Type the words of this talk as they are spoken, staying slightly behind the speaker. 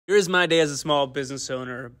Here's my day as a small business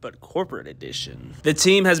owner, but corporate edition. The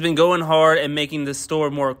team has been going hard and making the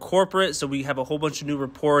store more corporate, so we have a whole bunch of new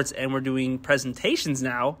reports and we're doing presentations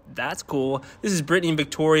now. That's cool. This is Brittany and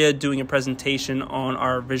Victoria doing a presentation on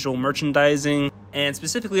our visual merchandising and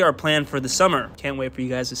specifically our plan for the summer. Can't wait for you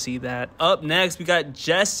guys to see that. Up next, we got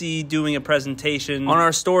Jesse doing a presentation on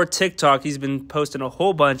our store TikTok. He's been posting a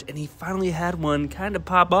whole bunch and he finally had one kind of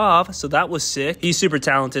pop off, so that was sick. He's super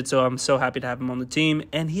talented, so I'm so happy to have him on the team,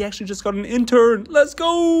 and he actually just got an intern. Let's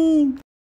go!